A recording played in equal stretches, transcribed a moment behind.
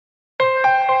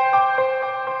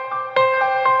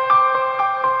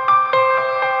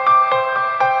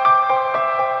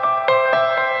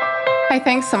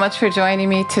thanks so much for joining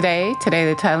me today. Today,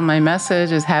 the title of my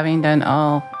message is Having Done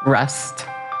All, Rest.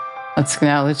 Let's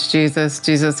acknowledge Jesus.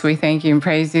 Jesus, we thank you and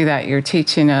praise you that you're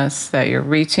teaching us, that you're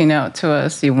reaching out to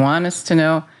us. You want us to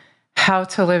know how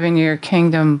to live in your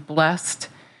kingdom, blessed,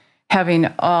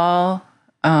 having all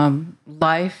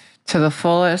life to the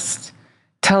fullest,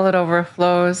 till it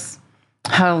overflows,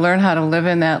 how to learn how to live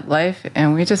in that life.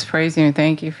 And we just praise you and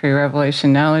thank you for your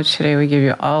revelation knowledge. Today, we give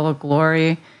you all the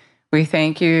glory. We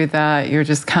thank you that you're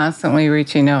just constantly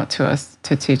reaching out to us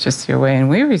to teach us your way, and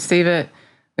we receive it.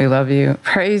 We love you.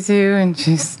 Praise you in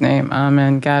Jesus' name.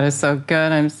 Amen. God is so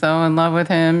good. I'm so in love with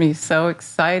him. He's so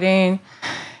exciting.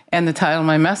 And the title of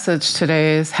my message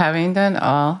today is Having Done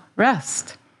All,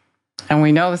 Rest. And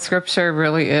we know the scripture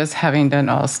really is having done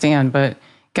all, stand, but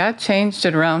God changed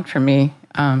it around for me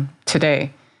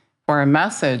today for a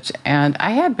message. And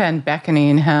I had been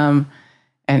beckoning him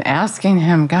and asking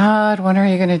him, God, when are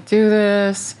you going to do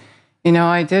this? You know,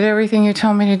 I did everything you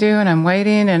told me to do, and I'm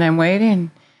waiting and I'm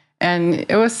waiting. And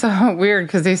it was so weird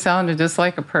because he sounded just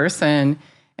like a person.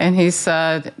 And he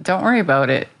said, don't worry about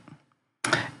it.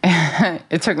 And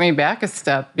it took me back a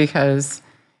step because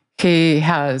he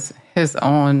has his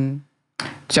own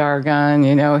jargon.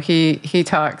 You know, he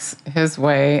talks his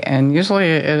way, and usually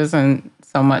it isn't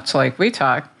so much like we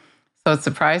talk. So it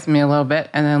surprised me a little bit.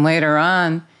 And then later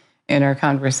on in our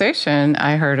conversation,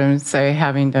 I heard him say,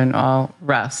 having done all,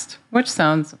 rest, which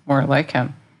sounds more like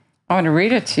him. I want to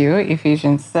read it to you,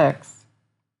 Ephesians 6,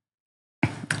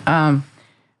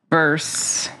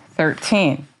 verse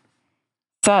 13.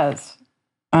 Says,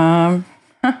 I'm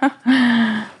in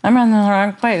the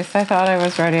wrong place. I thought I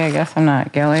was ready. I guess I'm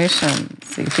not.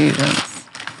 Galatians, Ephesians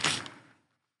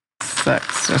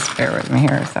 6. Just bear with me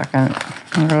here a second.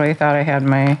 I really thought I had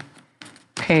my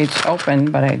page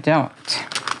open, but I don't.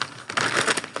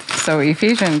 So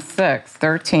Ephesians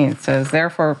 6:13 says,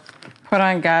 therefore, put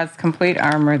on God's complete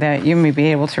armor that you may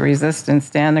be able to resist and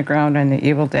stand the ground on the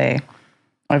evil day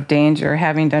of danger,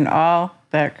 having done all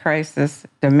that crisis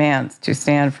demands to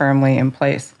stand firmly in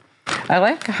place. I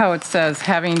like how it says,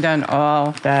 having done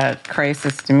all that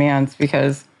crisis demands,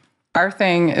 because our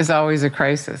thing is always a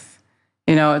crisis.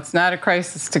 You know, it's not a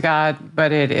crisis to God,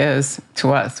 but it is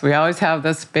to us. We always have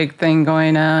this big thing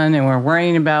going on, and we're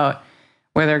worrying about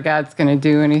whether God's going to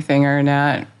do anything or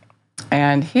not.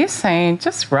 And he's saying,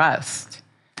 just rest.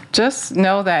 Just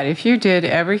know that if you did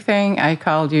everything I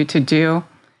called you to do,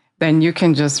 then you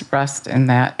can just rest in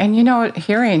that. And you know,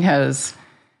 hearing his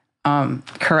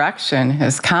correction,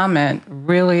 his comment,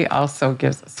 really also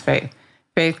gives us faith.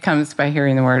 Faith comes by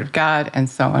hearing the word of God. And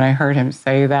so when I heard him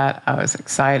say that, I was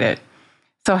excited.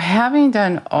 So having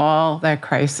done all that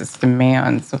crisis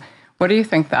demands, what do you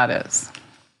think that is?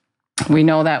 We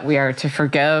know that we are to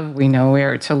forgive. We know we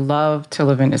are to love, to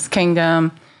live in his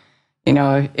kingdom. You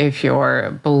know, if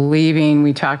you're believing,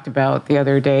 we talked about the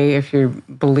other day, if you're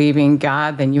believing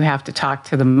God, then you have to talk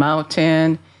to the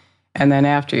mountain. And then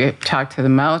after you talk to the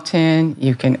mountain,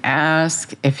 you can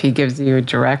ask if he gives you a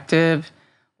directive.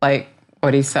 Like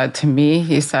what he said to me,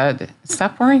 he said,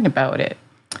 stop worrying about it.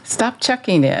 Stop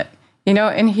checking it. You know,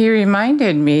 and he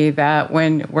reminded me that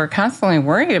when we're constantly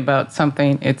worried about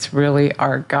something, it's really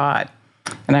our God.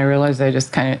 And I realized I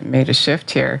just kind of made a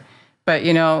shift here. But,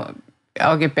 you know,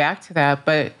 I'll get back to that.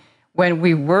 But when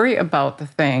we worry about the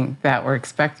thing that we're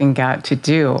expecting God to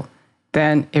do,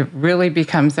 then it really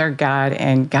becomes our God.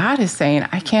 And God is saying,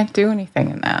 I can't do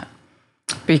anything in that,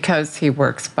 because he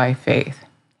works by faith.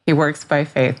 He works by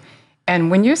faith. And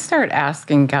when you start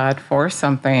asking God for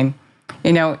something,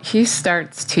 you know, he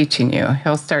starts teaching you.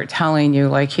 He'll start telling you,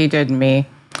 like he did me,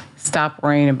 stop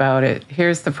worrying about it.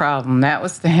 Here's the problem. That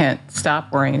was the hint.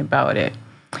 Stop worrying about it.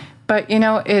 But, you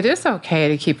know, it is okay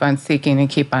to keep on seeking and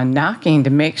keep on knocking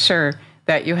to make sure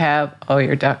that you have all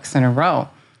your ducks in a row.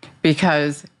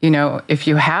 Because, you know, if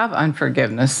you have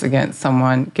unforgiveness against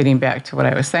someone, getting back to what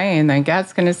I was saying, then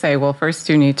God's going to say, well, first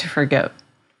you need to forgive.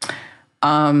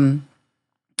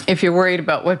 If you're worried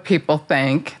about what people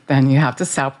think, then you have to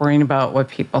stop worrying about what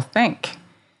people think.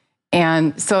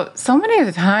 And so many of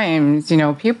the times, you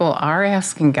know, people are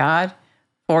asking God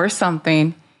for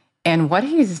something, and what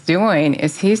he's doing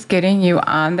is he's getting you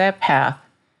on that path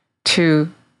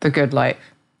to the good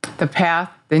life, the path,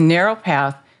 the narrow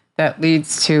path that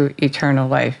leads to eternal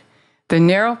life, the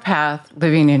narrow path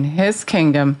living in his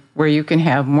kingdom where you can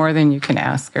have more than you can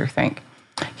ask or think.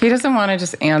 He doesn't want to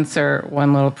just answer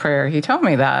one little prayer. He told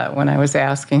me that when I was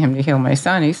asking him to heal my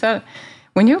son. He said,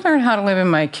 when you learn how to live in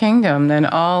my kingdom, then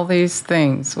all these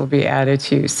things will be added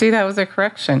to you. See, that was a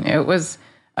correction. It was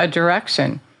a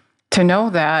direction to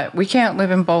know that we can't live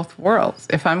in both worlds.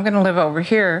 If I'm going to live over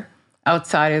here,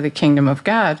 outside of the kingdom of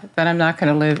God, then I'm not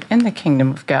going to live in the kingdom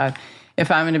of God.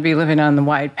 If I'm going to be living on the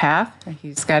wide path,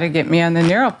 he's got to get me on the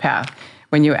narrow path.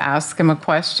 When you ask him a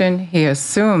question, he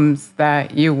assumes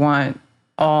that you want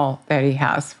all that he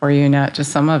has for you, not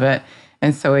just some of it.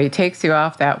 And so he takes you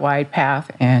off that wide path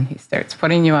and he starts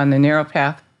putting you on the narrow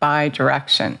path by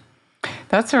direction.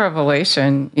 That's a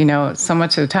revelation. So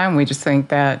much of the time we just think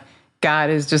that God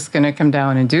is just going to come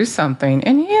down and do something.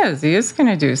 And he is going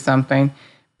to do something.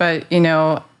 But,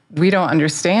 we don't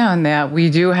understand that we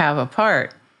do have a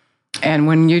part. And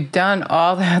when you've done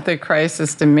all that the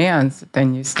crisis demands,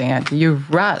 then you stand. You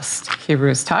rest.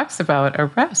 Hebrews talks about a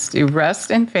rest. You rest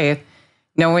in faith,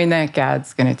 knowing that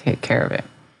God's going to take care of it.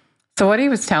 So what he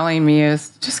was telling me is,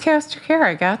 just cast your care.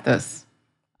 I got this.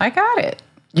 I got it.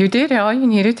 You did all you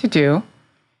needed to do.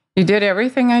 You did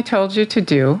everything I told you to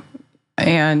do.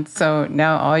 And so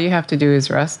now all you have to do is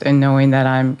rest in knowing that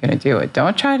I'm going to do it.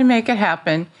 Don't try to make it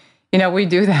happen. We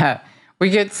do that. We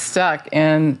get stuck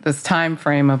in this time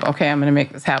frame of, okay, I'm going to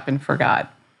make this happen for God.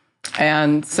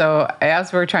 And so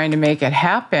as we're trying to make it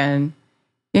happen,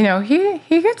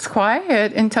 he gets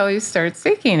quiet until you start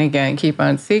seeking again. Keep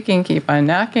on seeking, keep on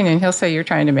knocking, and he'll say, you're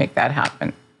trying to make that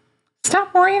happen.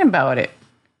 Stop worrying about it.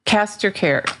 Cast your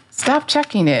care. Stop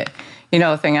checking it.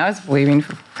 The thing I was believing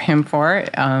him for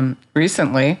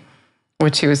recently,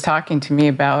 which he was talking to me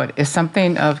about, is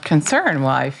something of concern.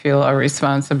 Well, I feel a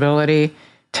responsibility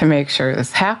to make sure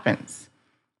this happens.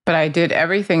 But I did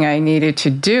everything I needed to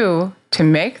do to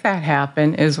make that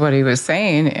happen, is what he was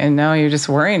saying. And now you're just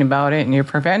worrying about it and you're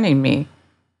preventing me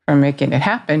from making it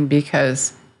happen,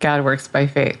 because God works by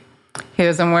faith. He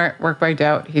doesn't work by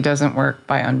doubt. He doesn't work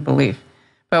by unbelief.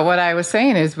 But what I was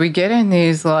saying is we get in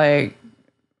these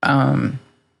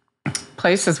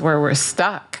places where we're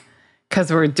stuck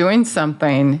because we're doing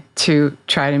something to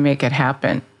try to make it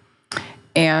happen.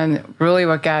 And really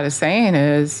what God is saying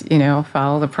is,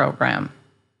 follow the program.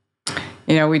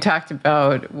 We talked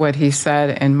about what he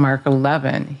said in Mark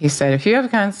 11. He said, if you have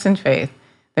constant faith,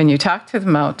 then you talk to the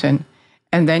mountain,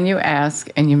 and then you ask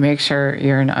and you make sure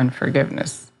you're in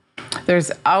unforgiveness.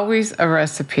 There's always a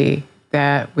recipe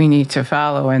that we need to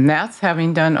follow, and that's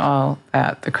having done all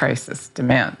that the crisis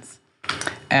demands.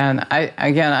 And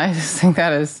I just think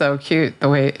that is so cute the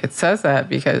way it says that,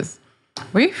 because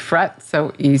we fret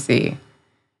so easy.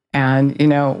 And,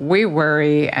 we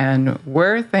worry and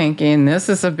we're thinking this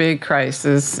is a big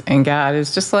crisis, and God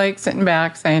is just sitting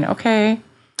back saying, okay,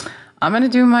 I'm going to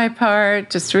do my part.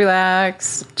 Just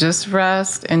relax, just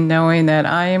rest, and knowing that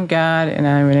I am God and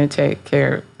I'm going to take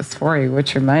care of this for you,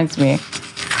 which reminds me,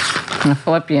 in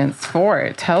Philippians 4,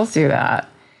 it tells you that.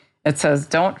 It says,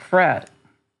 don't fret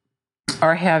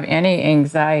or have any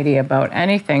anxiety about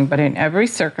anything, but in every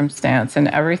circumstance and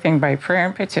everything by prayer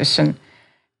and petition,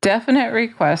 definite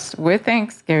request with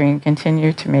thanksgiving,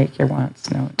 continue to make your wants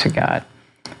known to God.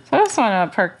 So I just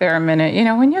want to park there a minute.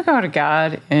 When you go to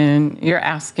God and you're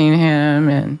asking him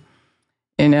and,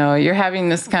 you're having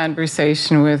this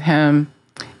conversation with him,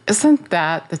 isn't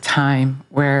that the time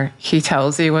where he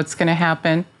tells you what's going to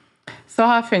happen? So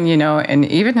often, and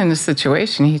even in this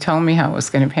situation, he told me how it was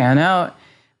going to pan out,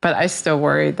 but I still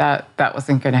worried that that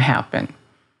wasn't going to happen.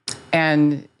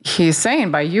 And he's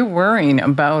saying, by you worrying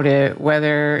about it,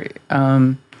 whether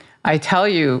I tell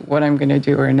you what I'm going to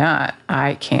do or not,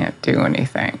 I can't do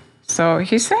anything. So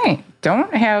he's saying,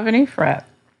 don't have any fret,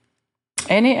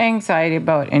 any anxiety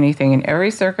about anything, in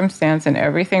every circumstance and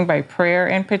everything by prayer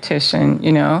and petition.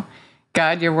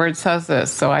 God, your word says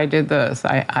this, so I did this.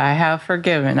 I have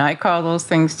forgiven. I call those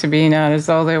things to be not as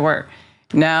though they were.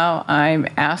 Now I'm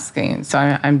asking. So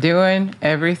I'm doing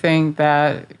everything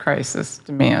that crisis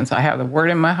demands. I have the word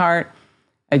in my heart.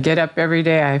 I get up every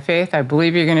day. I have faith. I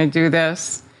believe you're going to do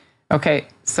this. Okay,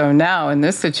 so now in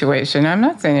this situation, I'm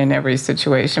not saying in every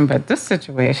situation, but this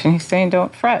situation, he's saying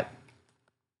don't fret.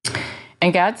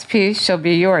 And God's peace shall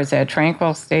be yours, that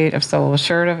tranquil state of soul,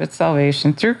 assured of its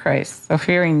salvation through Christ, so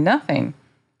fearing nothing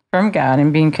from God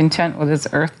and being content with his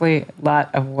earthly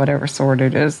lot of whatever sort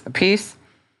it is, the peace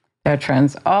that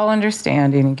trends all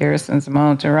understanding and garrisons the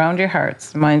mountain around your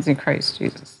hearts, minds in Christ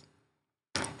Jesus.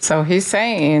 So he's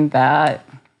saying that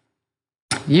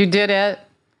you did it,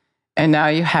 and now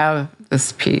you have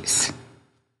this peace.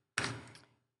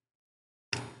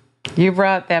 You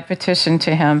brought that petition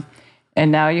to him, and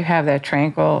now you have that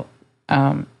tranquil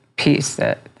peace,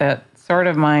 that sort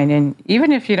of mind. And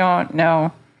even if you don't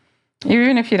know,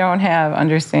 even if you don't have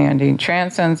understanding,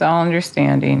 transcends all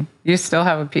understanding, you still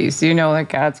have a peace. You know that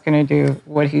God's going to do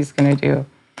what he's going to do.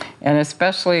 And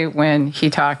especially when he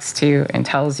talks to you and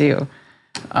tells you,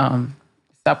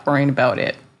 stop worrying about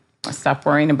it. stop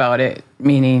worrying about it,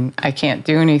 meaning I can't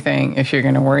do anything if you're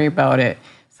going to worry about it.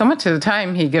 So much of the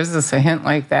time he gives us a hint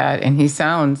like that, and he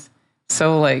sounds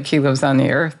so like he lives on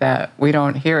the earth that we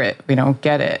don't hear it, we don't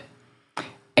get it.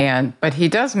 But he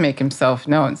does make himself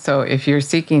known. So if you're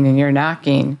seeking and you're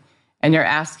knocking and you're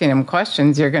asking him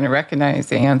questions, you're going to recognize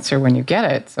the answer when you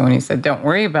get it. So when he said, don't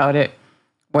worry about it,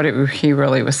 he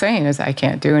really was saying is, I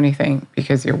can't do anything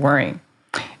because you're worrying.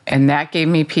 And that gave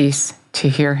me peace to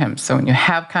hear him. So when you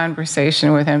have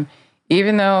conversation with him,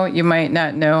 even though you might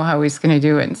not know how he's going to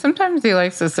do it, and sometimes he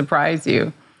likes to surprise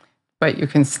you, but you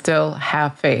can still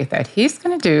have faith that he's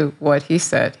going to do what he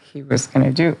said he was going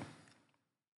to do.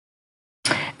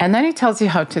 And then he tells you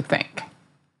how to think.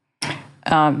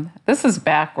 This is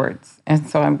backwards, and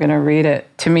so I'm going to read it.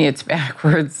 To me, it's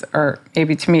backwards, or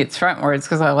maybe to me, it's frontwards,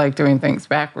 because I like doing things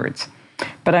backwards.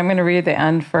 But I'm going to read the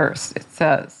end first. It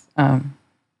says,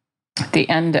 the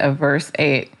end of verse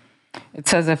 8, it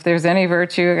says, if there's any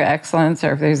virtue or excellence,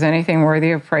 or if there's anything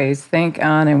worthy of praise, think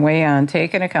on and weigh on,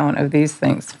 take an account of these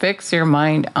things. Fix your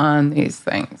mind on these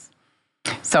things.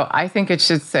 So I think it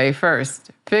should say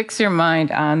first, fix your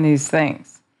mind on these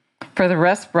things. For the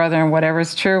rest, brethren, whatever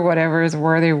is true, whatever is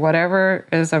worthy, whatever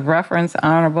is of reference,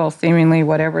 honorable, seemingly,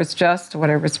 whatever is just,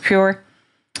 whatever is pure,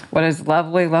 what is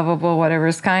lovely, lovable, whatever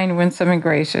is kind, winsome, and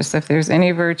gracious, if there's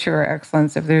any virtue or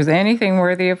excellence, if there's anything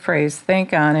worthy of praise,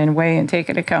 think on and weigh and take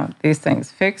into account these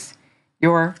things. Fix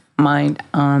your mind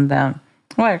on them.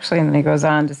 Well, actually, and then he goes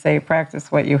on to say,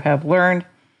 practice what you have learned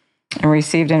and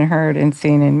received and heard and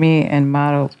seen in me, and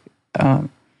model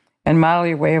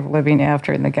your way of living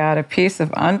after it. And the God of peace,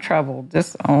 of untroubled,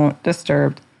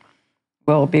 disturbed,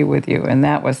 will be with you. And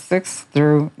that was 6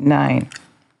 through 9.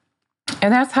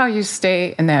 And that's how you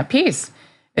stay in that peace,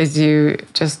 is you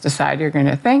just decide you're going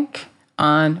to think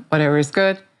on whatever is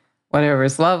good, whatever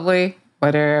is lovely,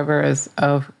 whatever is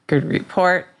of good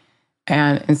report.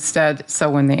 And instead, so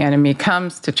when the enemy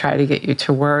comes to try to get you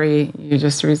to worry, you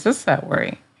just resist that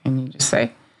worry. And you just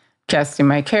say, casting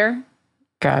my care,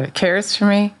 God cares for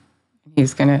me.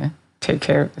 He's going to take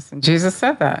care of this. And Jesus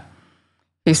said that.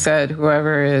 He said,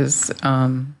 whoever is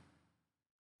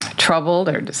troubled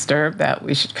or disturbed, that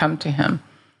we should come to him.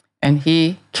 And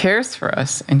he cares for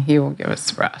us, and he will give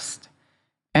us rest.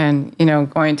 And,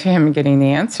 going to him and getting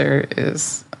the answer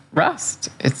is rest.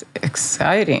 It's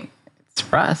exciting. It's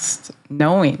rest,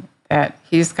 knowing that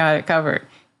he's got it covered.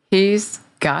 He's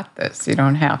got this. You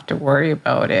don't have to worry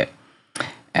about it.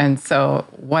 And so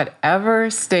whatever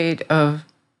state of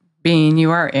being you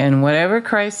are in, whatever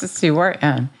crisis you are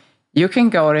in, you can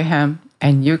go to him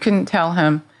and you can tell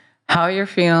him how you're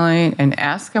feeling and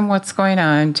ask him what's going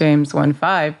on. James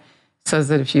 1:5 says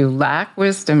that if you lack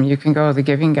wisdom, you can go to the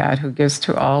giving God who gives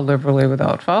to all liberally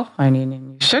without fault finding,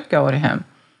 and you should go to him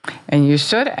and you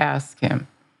should ask him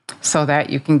so that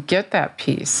you can get that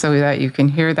peace, so that you can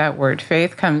hear that word.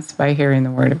 Faith comes by hearing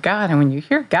the word of God. And when you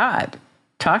hear God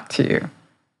talk to you,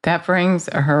 that brings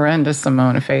a horrendous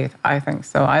amount of faith, I think.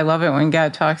 So I love it when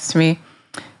God talks to me,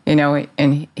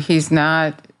 and he's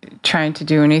not trying to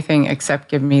do anything except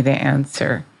give me the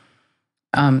answer.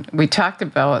 We talked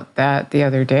about that the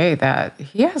other day, that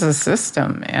he has a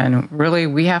system, and really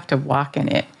we have to walk in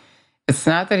it. It's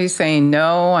not that he's saying,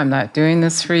 no, I'm not doing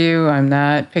this for you. I'm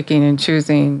not picking and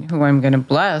choosing who I'm going to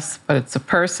bless, but it's a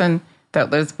person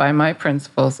that lives by my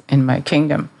principles in my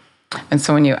kingdom. And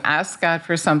so when you ask God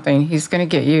for something, he's going to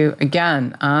get you,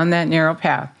 again, on that narrow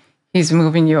path. He's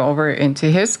moving you over into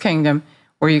his kingdom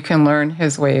where you can learn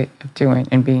his way of doing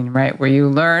and being right, where you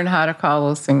learn how to call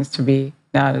those things to be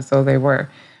not as though they were,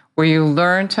 where you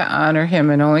learn to honor him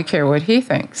and only care what he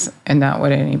thinks and not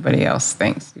what anybody else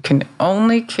thinks. You can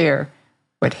only care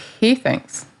what he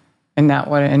thinks and not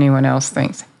what anyone else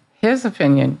thinks. His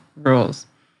opinion rules.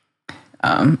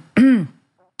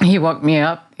 He woke me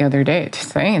up the other day to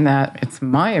saying that it's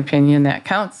my opinion that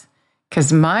counts,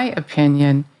 because my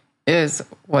opinion is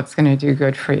what's going to do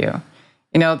good for you.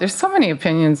 There's so many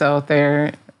opinions out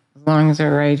there, as long as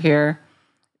they're right here,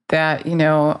 that,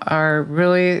 are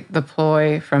really the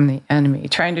ploy from the enemy,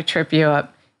 trying to trip you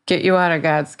up, get you out of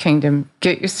God's kingdom,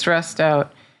 get you stressed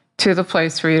out to the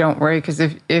place where you don't worry. Because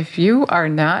if you are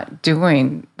not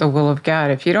doing the will of God,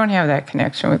 if you don't have that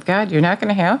connection with God, you're not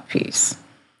going to have peace.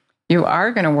 You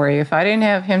are going to worry. If I didn't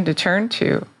have him to turn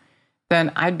to,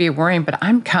 then I'd be worrying. But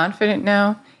I'm confident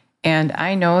now, and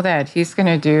I know that he's going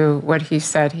to do what he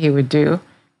said he would do,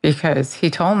 because he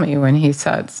told me when he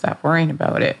said, stop worrying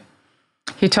about it.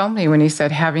 He told me when he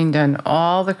said, having done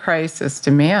all the crisis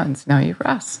demands, now you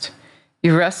rest.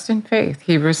 You rest in faith.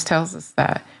 Hebrews tells us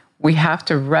that. We have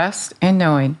to rest in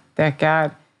knowing that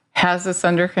God has us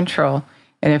under control.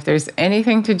 And if there's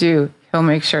anything to do, he'll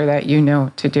make sure that you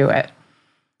know to do it.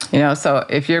 So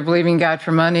if you're believing God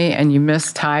for money and you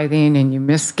miss tithing and you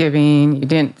miss giving, you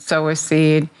didn't sow a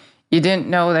seed, you didn't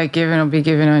know that giving will be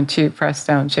given unto you, pressed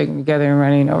down, shaken together, and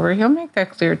running over, he'll make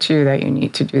that clear to you that you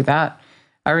need to do that.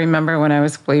 I remember when I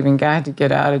was believing God to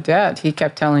get out of debt, he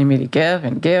kept telling me to give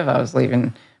and give. I was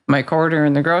leaving my quarter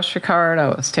in the grocery cart. I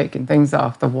was taking things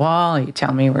off the wall. He'd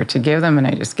tell me where to give them, and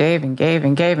I just gave and gave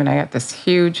and gave, and I got this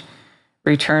huge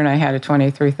return. I had a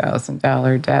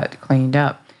 $23,000 debt cleaned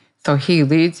up. So he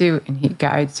leads you and he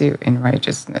guides you in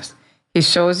righteousness. He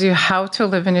shows you how to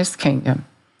live in his kingdom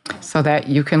so that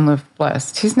you can live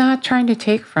blessed. He's not trying to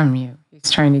take from you.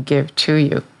 He's trying to give to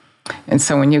you. And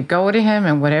so when you go to him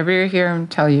and whatever you hear him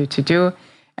tell you to do,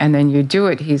 and then you do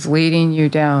it, he's leading you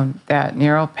down that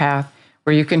narrow path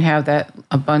where you can have that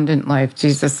abundant life.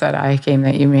 Jesus said, I came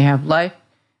that you may have life,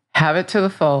 have it to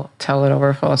the full, till it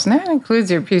overflows. And that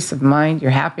includes your peace of mind,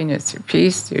 your happiness, your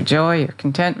peace, your joy, your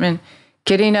contentment,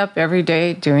 getting up every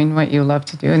day, doing what you love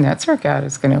to do. And that's where God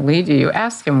is going to lead you. You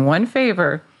ask him one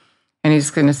favor, and he's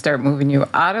going to start moving you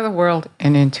out of the world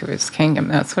and into his kingdom.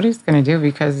 That's what he's going to do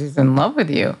because he's in love with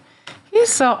you. He's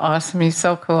so awesome. He's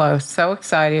so cool. I was so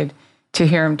excited to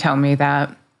hear him tell me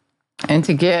that and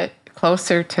to get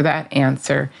closer to that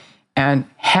answer. And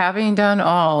having done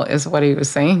all is what he was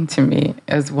saying to me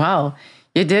as well.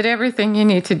 You did everything you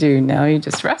need to do. Now you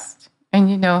just rest and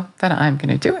you know that I'm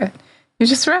going to do it. You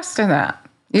just rest in that.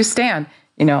 You stand.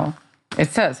 It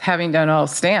says, having done all,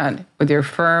 stand with your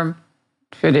firm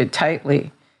fitted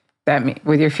tightly. That means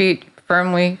with your feet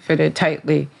firmly fitted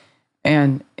tightly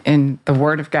and in the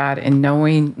word of God and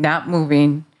knowing, not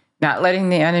moving, not letting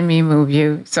the enemy move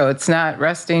you. So it's not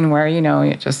resting where,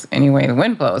 it just any way the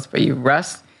wind blows, but you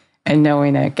rest and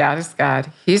knowing that God is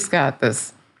God. He's got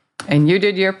this. And you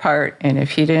did your part. And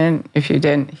if you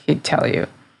didn't, he'd tell you.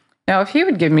 Now, if he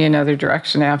would give me another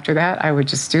direction after that, I would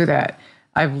just do that.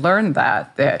 I've learned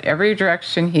that every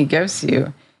direction he gives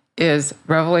you is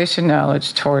revelation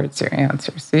knowledge towards your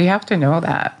answer. So you have to know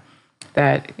that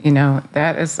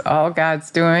that is all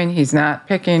God's doing. He's not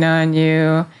picking on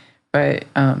you, but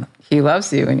he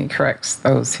loves you and he corrects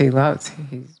those he loves.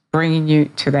 He's bringing you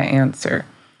to the answer.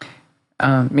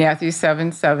 Matthew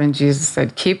 7:7, Jesus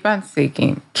said, keep on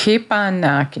seeking, keep on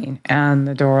knocking, and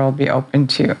the door will be open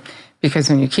to you. Because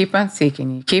when you keep on seeking,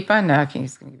 you keep on knocking,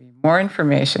 he's going to give you more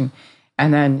information,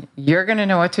 and then you're going to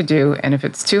know what to do. And if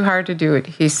it's too hard to do it,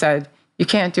 he said, you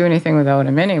can't do anything without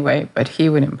him anyway, but he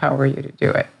would empower you to do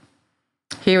it.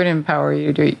 He would empower you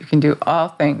to do it. You can do all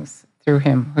things through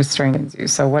him who strengthens you.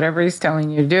 So whatever he's telling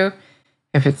you to do,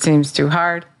 if it seems too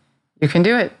hard, you can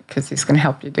do it because he's going to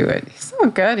help you do it. He's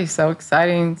so good. He's so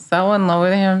exciting. So in love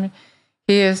with him.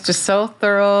 He is just so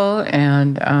thorough.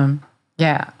 And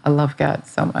I love God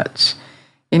so much.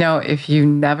 If you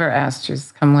never asked Jesus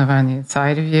to come live on the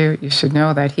inside of you, you should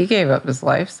know that he gave up his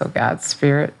life so God's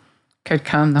Spirit could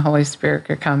come, the Holy Spirit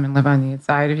could come and live on the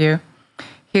inside of you.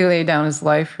 He laid down his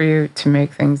life for you to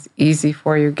make things easy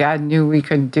for you. God knew we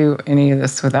couldn't do any of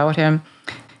this without him.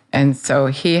 And so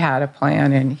he had a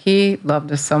plan, and he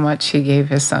loved us so much, he gave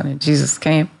his son. And Jesus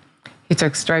came. He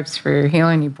took stripes for your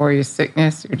healing. He bore your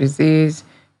sickness, your disease,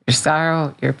 your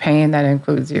sorrow, your pain. That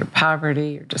includes your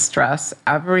poverty, your distress,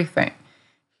 everything.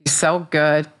 He's so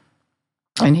good,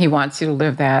 and he wants you to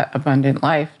live that abundant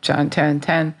life. John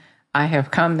 10:10, I have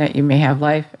come that you may have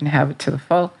life and have it to the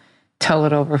full, till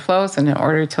it overflows. And in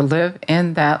order to live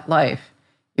in that life,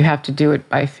 you have to do it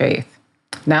by faith,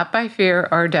 not by fear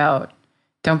or doubt.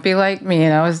 Don't be like me,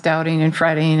 and I was doubting and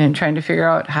fretting and trying to figure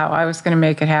out how I was going to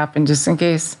make it happen just in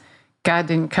case God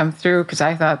didn't come through, because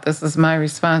I thought this is my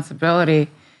responsibility.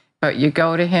 But you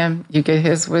go to him, you get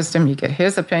his wisdom, you get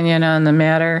his opinion on the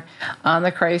matter, on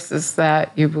the crisis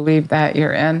that you believe that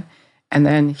you're in, and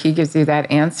then he gives you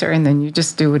that answer, and then you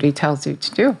just do what he tells you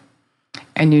to do.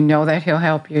 And you know that he'll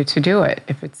help you to do it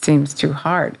if it seems too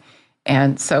hard.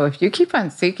 And so if you keep on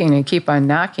seeking and keep on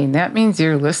knocking, that means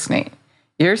you're listening.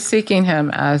 You're seeking him,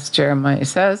 as Jeremiah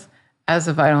says, as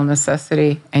a vital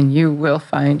necessity, and you will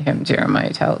find him,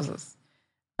 Jeremiah tells us.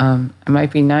 It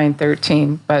might be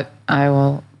 9:13, but I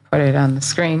will put it on the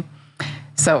screen.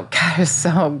 So God is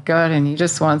so good, and he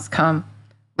just wants to come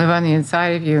live on the inside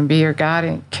of you and be your God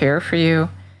and care for you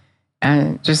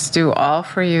and just do all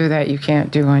for you that you can't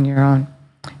do on your own.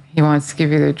 He wants to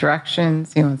give you the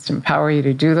directions. He wants to empower you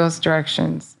to do those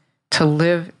directions, to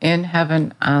live in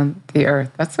heaven on the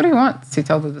earth. That's what he wants. He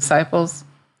told the disciples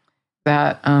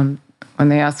that when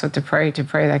they asked what to pray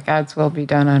that God's will be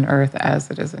done on earth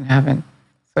as it is in heaven.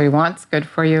 So he wants good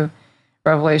for you.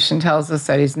 Revelation tells us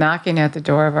that he's knocking at the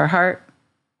door of our heart.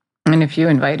 And if you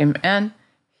invite him in,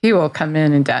 he will come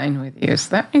in and dine with you. So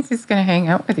that means he's going to hang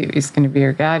out with you. He's going to be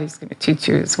your God. He's going to teach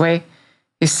you his way.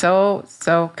 He's so,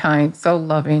 so kind, so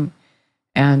loving,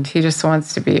 and he just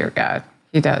wants to be your God.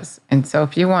 He does. And so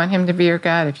if you want him to be your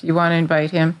God, if you want to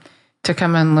invite him to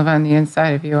come and live on the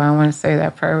inside of you, I want to say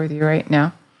that prayer with you right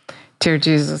now. Dear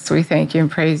Jesus, we thank you and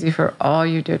praise you for all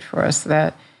you did for us,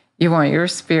 that you want your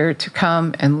Spirit to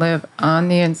come and live on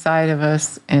the inside of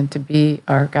us and to be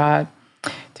our God,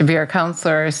 to be our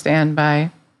counselor, our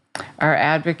standby, our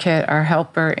advocate, our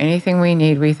helper, anything we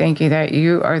need. We thank you that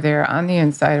you are there on the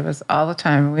inside of us all the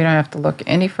time. We don't have to look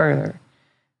any further,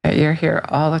 that you're here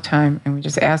all the time. And we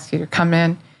just ask you to come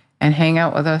in and hang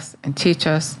out with us and teach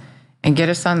us and get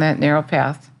us on that narrow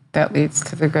path that leads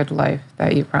to the good life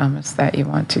that you promised that you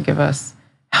want to give us.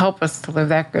 Help us to live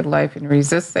that good life and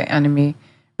resist the enemy,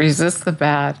 resist the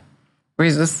bad,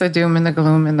 resist the doom and the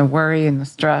gloom and the worry and the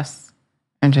stress,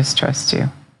 and just trust you.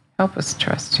 Help us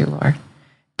trust you, Lord.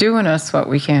 Do in us what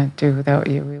we can't do without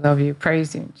you. We love you.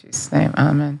 Praise you in Jesus' name.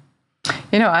 Amen.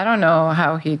 You know, I don't know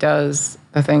how he does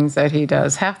the things that he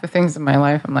does. Half the things in my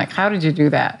life, I'm like, how did you do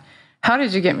that? How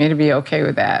did you get me to be okay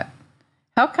with that?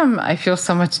 How come I feel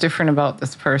so much different about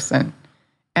this person?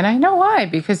 And I know why,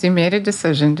 because you made a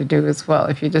decision to do his will.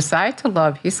 If you decide to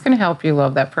love, he's going to help you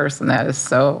love that person that is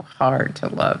so hard to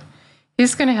love.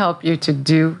 He's going to help you to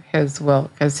do his will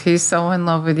because he's so in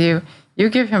love with you. You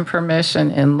give him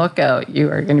permission and look out, you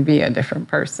are going to be a different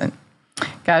person.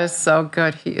 God is so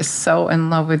good. He is so in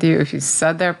love with you. If you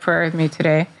said that prayer with me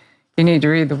today, you need to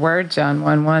read the word. John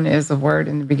 1:1 is the word.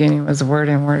 In the beginning was the word,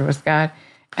 and the word was God.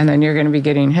 And then you're going to be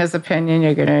getting his opinion.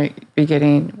 You're going to be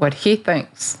getting what he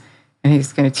thinks. And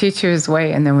he's going to teach you his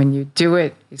way. And then when you do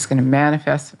it, he's going to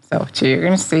manifest himself to you. You're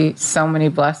going to see so many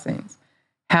blessings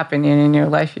happening in your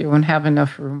life. You won't have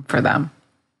enough room for them.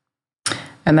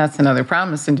 And that's another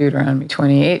promise in Deuteronomy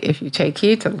 28. If you take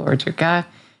heed to the Lord your God,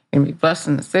 you're going to be blessed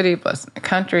in the city, blessed in the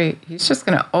country. He's just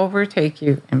going to overtake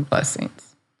you in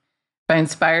blessings. If I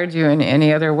inspired you in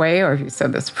any other way, or if you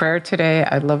said this prayer today,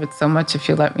 I'd love it so much if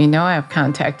you let me know. I have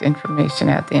contact information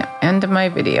at the end of my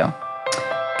video.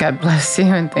 God bless you,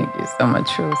 and thank you so much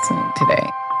for listening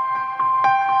today.